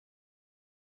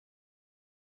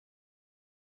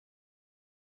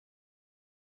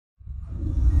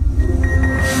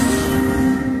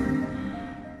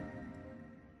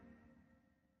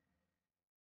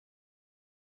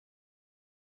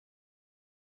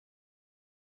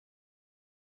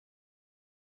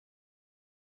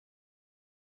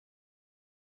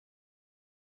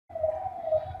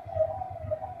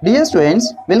Dear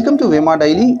students, welcome to Vyoma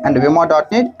Daily and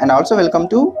Vyoma.net and also welcome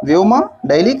to Vyoma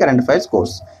Daily Current Affairs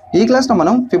course. ఈ క్లాస్లో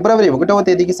మనం ఫిబ్రవరి 1వ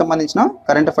తేదీకి సంబంధించిన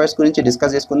కరెంట్ అఫైర్స్ గురించి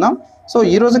డిస్కస్ చేసుకుందాం. సో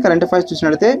ఈ రోజు కరెంట్ అఫైర్స్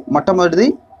చూసినట్లయితే మొట్టమొదటిది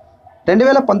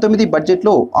 2019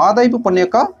 బడ్జెట్లో ఆదాయపు పన్ను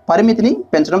యొక్క పరిమితిని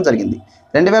పెంచడం జరిగింది.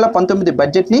 2019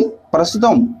 బడ్జెట్ని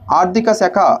ప్రస్తుతం ఆర్థిక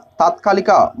శాఖ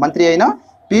తాత్కాలిక మంత్రి అయిన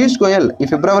పీయూష్ గోయల్ ఈ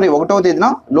ఫిబ్రవరి 1వ తేదీన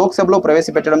లోక్సభలో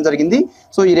ప్రవేశపెట్టడం జరిగింది.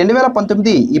 సో ఈ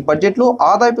 2019 ఈ బడ్జెట్లో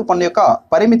ఆదాయపు పన్ను యొక్క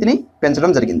పరిమితిని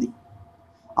పెంచడం జరిగింది.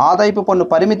 ఆదాయపు పన్ను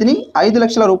పరిమితిని 5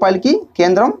 లక్షల రూపాయలకి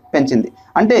కేంద్రం పెంచింది.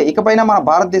 అంటే ఇకపైన మన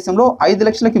భారతదేశంలో 5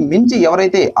 లక్షలకి మించి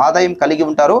ఎవరైతే ఆదాయం కలిగి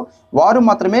ఉంటారో వారు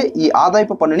మాత్రమే ఈ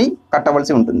ఆదాయపు పన్నుని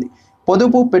కట్టవలసి ఉంటుంది.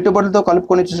 పొదుపు పెట్టుబడులతో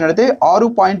కలుపుకొని చూసినట్లయితే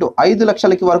 6.5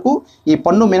 లక్షలకి వరకు ఈ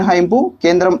పన్ను మినహాయింపు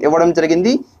కేంద్రం ఇవ్వడం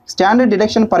జరిగింది. స్టాండర్డ్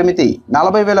డిడక్షన్ పరిమితి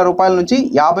 40,000 రూపాయల నుంచి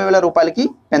 50,000 రూపాయలకి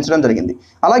పెంచడం జరిగింది.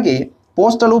 అలాగే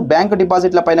పోస్టలు బ్యాంకు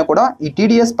డిపాజిట్ల పైన కూడా ఈ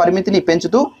టీడీఎస్ పరిమితిని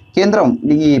పెంచుతూ కేంద్రం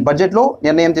ఈ బడ్జెట్లో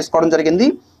నిర్ణయం తీసుకోవడం జరిగింది.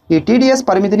 ఈ టీడీఎస్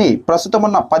పరిమితిని ప్రస్తుతం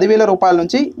ఉన్న 10,000 రూపాయల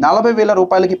నుంచి 40,000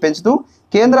 రూపాయలకి పెంచుతూ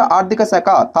కేంద్ర ఆర్థిక శాఖ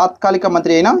తాత్కాలిక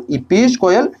మంత్రి అయిన ఈ పీయూష్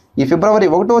గోయల్ ఈ ఫిబ్రవరి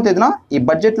 1వ తేదీన ఈ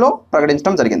బడ్జెట్లో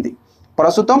ప్రకటించడం జరిగింది.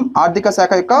 ప్రస్తుతం ఆర్థిక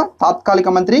శాఖ యొక్క తాత్కాలిక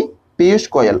మంత్రి పీయూష్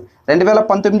గోయల్.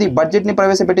 2019 బడ్జెట్ని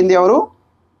ప్రవేశపెట్టింది ఎవరు?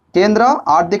 కేంద్ర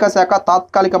ఆర్థిక శాఖ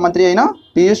తాత్కాలిక మంత్రి అయిన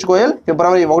పీయూష్ గోయల్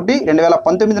ఫిబ్రవరి 1,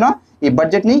 2019న ఈ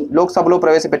బడ్జెట్ని లోక్సభలో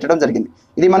ప్రవేశపెట్టడం జరిగింది.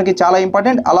 ఇది మనకి చాలా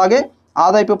ఇంపార్టెంట్. అలాగే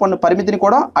ఆదాయపు పన్ను పరిమితిని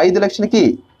కూడా 5 లక్షలకి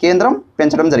కేంద్రం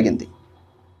పెంచడం జరిగింది.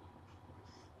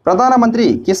 ప్రధానమంత్రి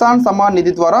కిసాన్ సమ్మాన్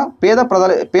నిధి ద్వారా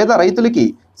పేద రైతులకి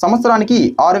సంవత్సరానికి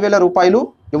 6,000 రూపాయలు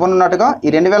ఇవ్వనున్నట్టుగా ఈ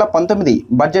 2019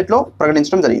 బడ్జెట్లో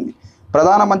ప్రకటించడం జరిగింది.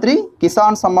 ప్రధానమంత్రి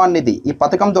కిసాన్ సమ్మాన్ నిధి ఈ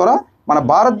పథకం ద్వారా మన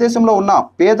భారతదేశంలో ఉన్న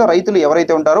పేద రైతులు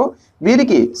ఎవరైతే ఉంటారో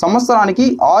వీరికి సంవత్సరానికి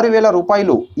 6,000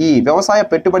 రూపాయలు ఈ వ్యవసాయ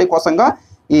పెట్టుబడి కోసంగా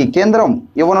ఈ కేంద్రం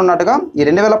ఇవ్వనున్నట్టుగా ఈ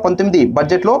 2019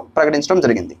 బడ్జెట్లో ప్రకటించడం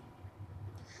జరిగింది.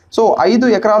 సో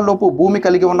 5 ఎకరాల లోపు భూమి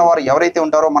కలిగి ఉన్నవారు ఎవరైతే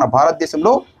ఉంటారో మన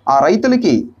భారతదేశంలో ఆ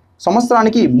రైతులకి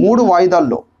సంవత్సరానికి 3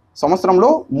 వాయిదాల్లో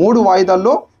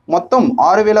మొత్తం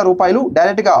 6,000 రూపాయలు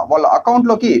డైరెక్ట్గా వాళ్ళ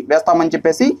అకౌంట్లోకి వేస్తామని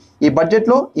చెప్పేసి ఈ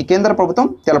బడ్జెట్లో ఈ కేంద్ర ప్రభుత్వం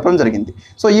తెలపడం జరిగింది.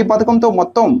 సో ఈ పథకంతో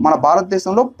మొత్తం మన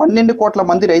భారతదేశంలో 12 కోట్ల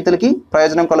మంది రైతులకి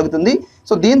ప్రయోజనం కలుగుతుంది.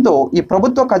 సో దీంతో ఈ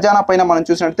ప్రభుత్వ ఖజానా పైన మనం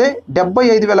చూసినట్లయితే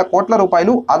 75,000 కోట్ల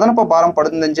రూపాయలు అదనపు భారం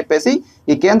పడుతుందని చెప్పేసి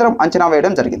ఈ కేంద్రం అంచనా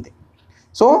వేయడం జరిగింది.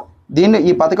 సో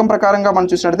ఈ పథకం ప్రకారంగా మనం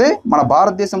చూసినట్లయితే మన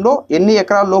భారతదేశంలో ఎన్ని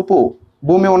ఎకరాల లోపు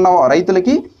భూమి ఉన్న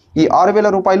రైతులకి ఈ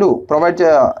 6,000 రూపాయలు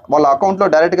వాళ్ళ అకౌంట్లో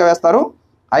డైరెక్ట్గా వేస్తారు.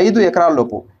 5 ఎకరాల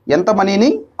లోపు ఎంత మనీని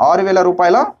 6,000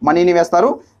 రూపాయల మనీని వేస్తారు.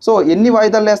 సో ఎన్ని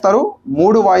వాయిదాలు వేస్తారు?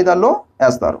 3 వాయిదాల్లో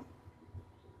వేస్తారు.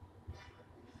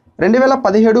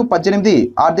 2017-18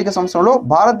 ఆర్థిక సంవత్సరంలో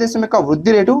భారతదేశం యొక్క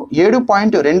వృద్ధి రేటు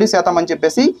 7.2% అని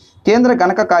చెప్పేసి కేంద్ర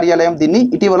గణక కార్యాలయం దీన్ని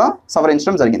ఇటీవల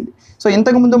సవరించడం జరిగింది. సో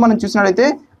ఇంతకుముందు మనం చూసినట్లయితే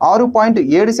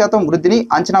 6.7% వృద్ధిని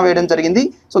అంచనా వేయడం జరిగింది.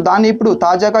 సో దాన్ని ఇప్పుడు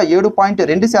తాజాగా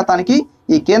 7.2%కి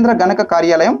ఈ కేంద్ర గణక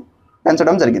కార్యాలయం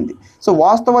పెంచడం జరిగింది. సో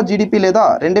వాస్తవ జీడిపి లేదా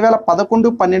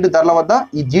 2011-12 ధరల వద్ద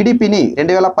ఈ జీడిపిని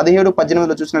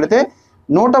 2017-18లో చూసినట్లయితే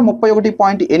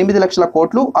 131.8 లక్షల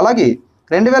కోట్లు, అలాగే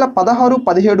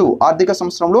 2016-17 ఆర్థిక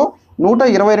సంవత్సరంలో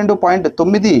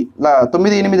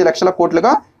 122.98 లక్షల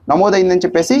కోట్లుగా నమోదైందని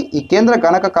చెప్పేసి ఈ కేంద్ర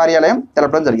గణక కార్యాలయం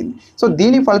తెలపడం జరిగింది. సో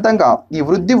దీని ఫలితంగా ఈ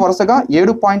వృద్ధి వరుసగా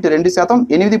 7.2%,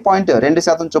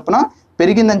 8.2% చొప్పున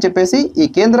పెరిగిందని చెప్పేసి ఈ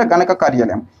కేంద్ర గణక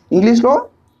కార్యాలయం, ఇంగ్లీష్లో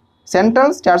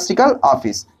సెంట్రల్ స్టాటిస్టికల్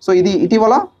ఆఫీస్, సో ఇది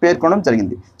ఇటీవల పేర్కొనడం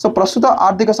జరిగింది. సో ప్రస్తుత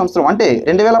ఆర్థిక సంవత్సరం అంటే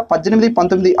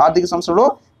 2018-19 ఆర్థిక సంవత్సరంలో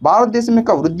భారతదేశం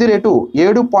యొక్క వృద్ధి రేటు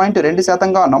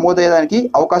 7.2%గా నమోదయ్యేదానికి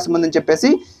అవకాశం ఉందని చెప్పేసి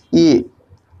ఈ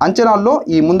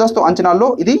ముందస్తు అంచనాల్లో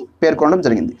ఇది పేర్కొనడం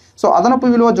జరిగింది. సో అదనపు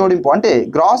విలువ జోడింపు అంటే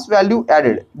గ్రాస్ వాల్యూ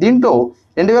యాడెడ్ దీంట్లో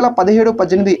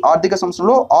 2017-18 ఆర్థిక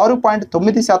సంవత్సరంలో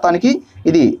 6.9%కి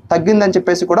ఇది తగ్గిందని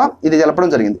చెప్పేసి కూడా ఇది తెలపడం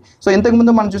జరిగింది. సో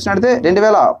ఇంతకుముందు మనం చూసినట్లయితే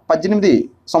 2018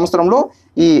 సంవత్సరంలో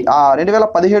ఈ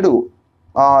 2017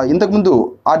 ఇంతకుముందు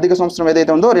ఆర్థిక సంవత్సరం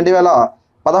ఏదైతే ఉందో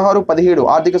 2016-17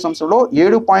 ఆర్థిక సంవత్సరంలో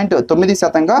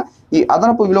 7.9%గా ఈ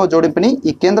అదనపు విలువ జోడింపుని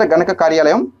ఈ కేంద్ర గణక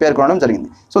కార్యాలయం పేర్కొనడం జరిగింది.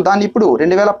 సో దాన్ని ఇప్పుడు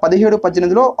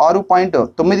 2017-18లో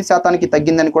 6.9%కి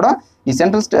తగ్గిందని కూడా ఈ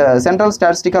సెంట్రల్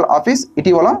స్టాటిస్టికల్ ఆఫీస్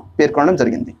ఇటీవల పేర్కొనడం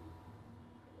జరిగింది.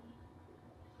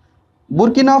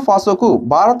 బుర్కినా ఫాసోకు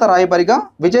భారత రాయబారిగా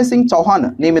విజయ్ సింగ్ చౌహాన్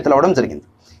నియమితులవడం జరిగింది.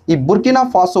 ఈ బుర్కినా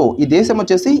ఫాసో ఈ దేశం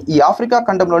వచ్చేసి ఈ ఆఫ్రికా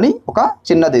ఖండంలోని ఒక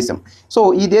చిన్న దేశం. సో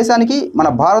ఈ దేశానికి మన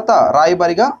భారత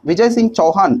రాయబారిగా విజయ్ సింగ్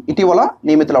చౌహాన్ ఇటీవల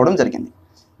నియమితులవడం జరిగింది.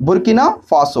 బుర్కినా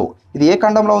ఫాసో ఇది ఏ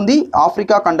ఖండంలో ఉంది?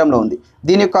 ఆఫ్రికా ఖండంలో ఉంది.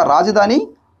 దీని యొక్క రాజధాని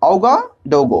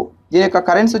ఔగాడోగో, దీని యొక్క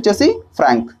కరెన్సీ వచ్చేసి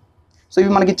ఫ్రాంక్. సో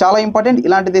ఇవి మనకి చాలా ఇంపార్టెంట్,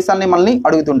 ఇలాంటి దేశాలని మనల్ని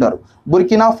అడుగుతుంటారు.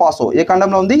 బుర్కినా ఫాసో ఏ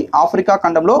ఖండంలో ఉంది? ఆఫ్రికా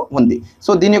ఖండంలో ఉంది.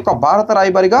 సో దీని యొక్క భారత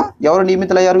రాయబారిగా ఎవరు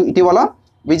నియమితులయ్యారు ఇటీవల?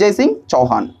 విజయ్ సింగ్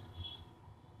చౌహాన్.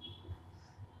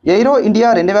 ఎయిరో ఇండియా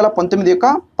 2019 యొక్క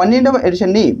 12వ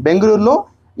ఎడిషన్ని బెంగళూరులో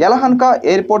యలహన్కా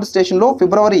ఎయిర్పోర్ట్ స్టేషన్లో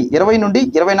ఫిబ్రవరి 20 నుండి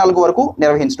 24 వరకు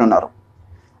నిర్వహించనున్నారు.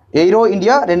 ఎయిరో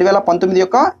ఇండియా 2019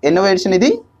 యొక్క ఎన్నవ ఎడిషన్? ఇది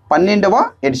 12వ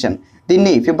ఎడిషన్.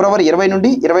 దీన్ని ఫిబ్రవరి 20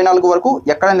 నుండి 24 వరకు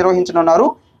ఎక్కడ నిర్వహించనున్నారు?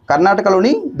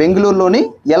 కర్ణాటకలోని బెంగళూరులోని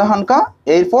యలహన్కా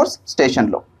ఎయిర్ ఫోర్స్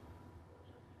స్టేషన్లో.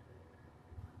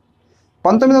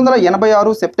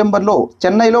 1986 సెప్టెంబర్లో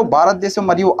చెన్నైలో భారతదేశం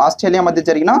మరియు ఆస్ట్రేలియా మధ్య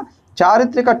జరిగిన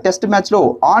చారిత్రక టెస్ట్ మ్యాచ్లో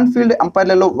ఆన్ ఫీల్డ్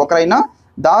అంపైర్లలో ఒకరైన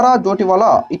దారా జోటివాలా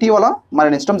ఇటీవల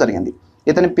మరణించడం జరిగింది.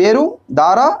 ఇతని పేరు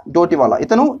దారా జోటివాలా.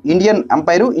 ఇతను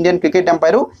ఇండియన్ క్రికెట్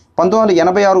అంపైరు.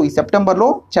 1986 ఈ సెప్టెంబర్లో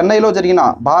చెన్నైలో జరిగిన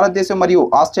భారతదేశం మరియు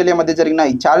ఆస్ట్రేలియా మధ్య జరిగిన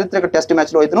ఈ చారిత్రక టెస్ట్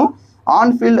మ్యాచ్లో ఇతను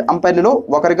ఆన్ ఫీల్డ్ అంపైర్లలో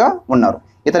ఒకరిగా ఉన్నారు.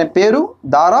 ఇతని పేరు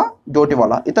దారా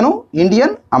జోటివాలా. ఇతను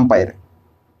ఇండియన్ అంపైర్.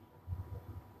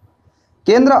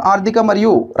 కేంద్ర ఆర్థిక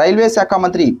మరియు రైల్వే శాఖ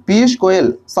మంత్రి Piyush Goyal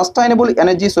sustainable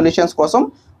energy solutions కోసం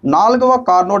 4వ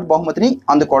కార్నోట్ బహుమతిని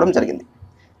అందుకోవడం జరిగింది.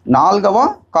 4వ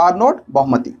కార్నోట్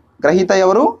బహుమతి గ్రహీత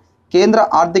ఎవరు? కేంద్ర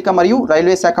ఆర్థిక మరియు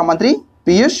రైల్వే శాఖ మంత్రి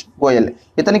పీయూష్ గోయల్.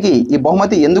 ఇతనికి ఈ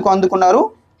బహుమతి ఎందుకు అందుకున్నారు?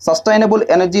 సస్టైనబుల్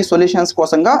ఎనర్జీ సొల్యూషన్స్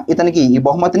కోసంగా ఇతనికి ఈ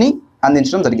బహుమతిని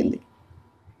అందించడం జరిగింది.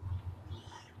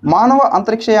 మానవ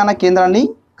అంతరిక్షయాన కేంద్రాన్ని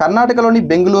కర్ణాటకలోని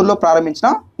బెంగళూరులో ప్రారంభించిన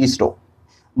ఇస్రో.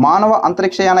 మానవ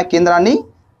అంతరిక్షయాన కేంద్రాన్ని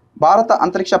భారత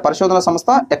అంతరిక్ష పరిశోధన సంస్థ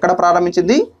ఎక్కడ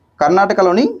ప్రారంభించింది?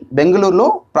 కర్ణాటకలోని బెంగళూరులో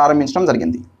ప్రారంభించడం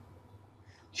జరిగింది.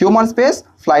 Human space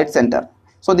flight centre.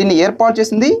 So దీన్ని ఏర్పాటు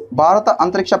చేసింది భారత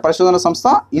అంతరిక్ష పరిశోధన సంస్థ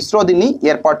ఇస్రో. దీన్ని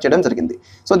ఏర్పాటు చేయడం జరిగింది.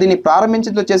 సో దీన్ని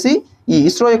ప్రారంభించింది వచ్చేసి ఈ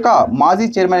ఇస్రో యొక్క మాజీ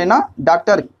చైర్మన్ అయిన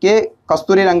డాక్టర్ కె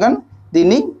కస్తూరి రంగన్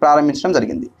దీన్ని ప్రారంభించడం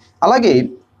జరిగింది. అలాగే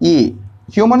ఈ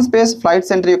హ్యూమన్ స్పేస్ ఫ్లైట్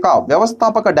సెంటర్ యొక్క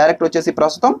వ్యవస్థాపక డైరెక్టర్ వచ్చేసి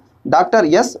ప్రస్తుతం doctor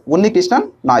yes Unnikrishnan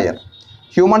Nair.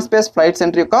 Human space flight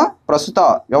centre యొక్క ప్రస్తుత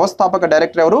వ్యవస్థాపక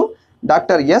డైరెక్టర్ ఎవరు?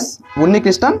 Doctor yes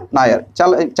Unnikrishnan Nair.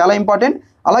 చాలా ఇంపార్టెంట్.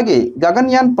 అలాగే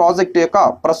గగన్యాన్ ప్రాజెక్ట్ యొక్క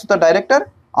ప్రస్తుత డైరెక్టర్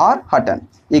ఆర్ హటన్.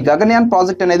 ఈ గగన్యాన్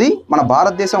ప్రాజెక్ట్ అనేది మన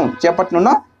భారతదేశం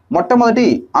చేపట్టనున్న మొట్టమొదటి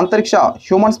అంతరిక్ష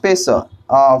హ్యూమన్ స్పేస్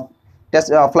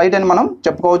ఫ్లైట్ అని మనం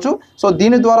చెప్పుకోవచ్చు. సో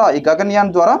దీని ద్వారా ఈ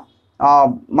గగన్యాన్ ద్వారా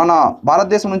మన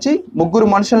భారతదేశం నుంచి 3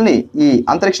 మనుషుల్ని ఈ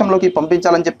అంతరిక్షంలోకి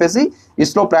పంపించాలని చెప్పేసి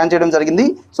ఇస్రో ప్లాన్ చేయడం జరిగింది.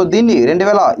 సో దీన్ని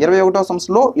 2021వ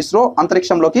సంవత్సరంలో ఇస్రో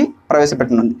అంతరిక్షంలోకి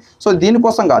ప్రవేశపెట్టనుంది. సో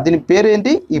దీనికోసంగా దీని పేరు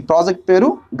ఏంటి? ఈ ప్రాజెక్ట్ పేరు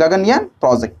గగన్యాన్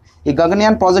ప్రాజెక్ట్. ఈ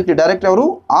గగన్యాన్ ప్రాజెక్ట్ డైరెక్టర్ ఎవరు?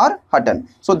 Are Hutton.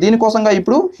 సో దీనికోసంగా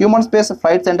ఇప్పుడు హ్యూమన్ స్పేస్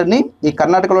ఫ్లైట్ సెంటర్ని ఈ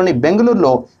కర్ణాటకలోని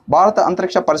బెంగళూరులో భారత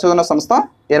అంతరిక్ష పరిశోధన సంస్థ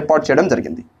ఏర్పాటు చేయడం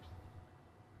జరిగింది.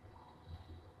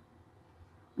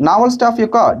 నావల్ స్టాఫ్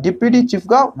యొక్క డిప్యూటీ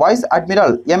చీఫ్గా వైస్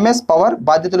అడ్మిరల్ ఎంఎస్ పవర్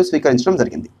బాధ్యతలు స్వీకరించడం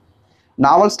జరిగింది.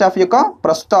 నావల్ స్టాఫ్ యొక్క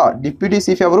ప్రస్తుత డిప్యూటీ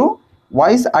చీఫ్ ఎవరు?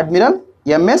 Vice admiral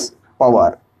MS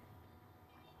power.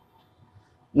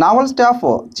 Naval staff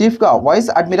చీఫ్గా vice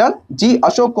admiral G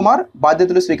Ashok Kumar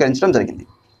బాధ్యతలు స్వీకరించడం జరిగింది.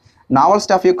 నావల్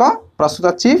స్టాఫ్ యొక్క ప్రస్తుత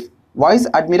chief vice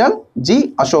admiral G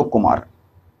Ashok Kumar.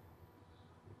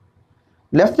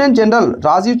 Lieutenant general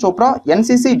Rajiv Chopra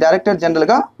NCC director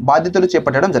జనరల్గా బాధ్యతలు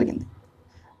చేపట్టడం జరిగింది.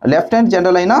 లెఫ్టినెంట్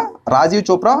జనరల్ అయిన రాజీవ్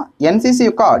చోప్రా ఎన్సీసీ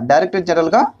యొక్క డైరెక్టర్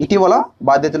జనరల్గా ఇటీవల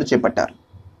బాధ్యతలు చేపట్టారు.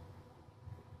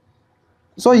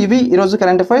 సో ఇవి ఈరోజు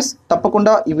కరెంట్ అఫైర్స్.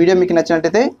 తప్పకుండా ఈ వీడియో మీకు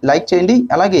నచ్చినట్లయితే లైక్ చేయండి.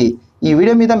 అలాగే ఈ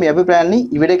వీడియో మీద మీ అభిప్రాయాన్ని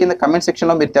ఈ వీడియో కింద కమెంట్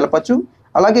సెక్షన్లో మీరు తెలపచ్చు.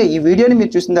 అలాగే ఈ వీడియోని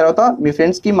మీరు చూసిన తర్వాత మీ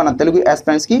ఫ్రెండ్స్కి, మన తెలుగు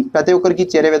ఆస్పిరెంట్స్కి ప్రతి ఒక్కరికి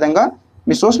చేరే విధంగా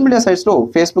మీ సోషల్ మీడియా సైట్స్లో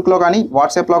ఫేస్బుక్లో కానీ,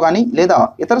 వాట్సాప్లో కానీ లేదా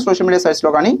ఇతర సోషల్ మీడియా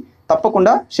సైట్స్లో కానీ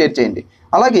తప్పకుండా షేర్ చేయండి.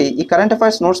 అలాగే ఈ కరెంట్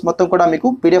అఫైర్స్ నోట్స్ మొత్తం కూడా మీకు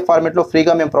పీడిఎఫ్ ఫార్మేట్లో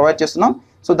ఫ్రీగా మేము ప్రొవైడ్ చేస్తున్నాం.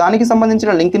 సో దానికి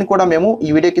సంబంధించిన లింక్ని కూడా మేము ఈ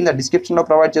వీడియో కింద డిస్క్రిప్షన్లో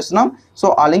ప్రొవైడ్ చేస్తున్నాం. సో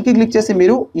ఆ లింక్కి క్లిక్ చేసి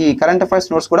మీరు ఈ కరెంట్ అఫైర్స్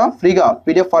నోట్స్ కూడా ఫ్రీగా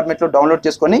పీడిఎఫ్ ఫార్మేట్లో డౌన్లోడ్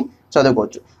చేసుకొని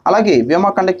చదువుకోవచ్చు. అలాగే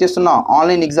వ్యోమా కండక్ట్ చేస్తున్న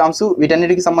ఆన్లైన్ ఎగ్జామ్స్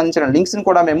వీటన్నిటికి సంబంధించిన లింక్స్ని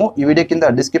కూడా మేము ఈ వీడియో కింద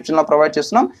డిస్క్రిప్షన్లో ప్రొవైడ్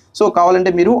చేస్తున్నాం. సో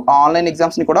కావాలంటే మీరు ఆ ఆన్లైన్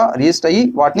ఎగ్జామ్స్ని కూడా రిజిస్టర్ అయ్యి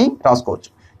వాటిని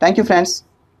రాసుకోవచ్చు. Thank you friends.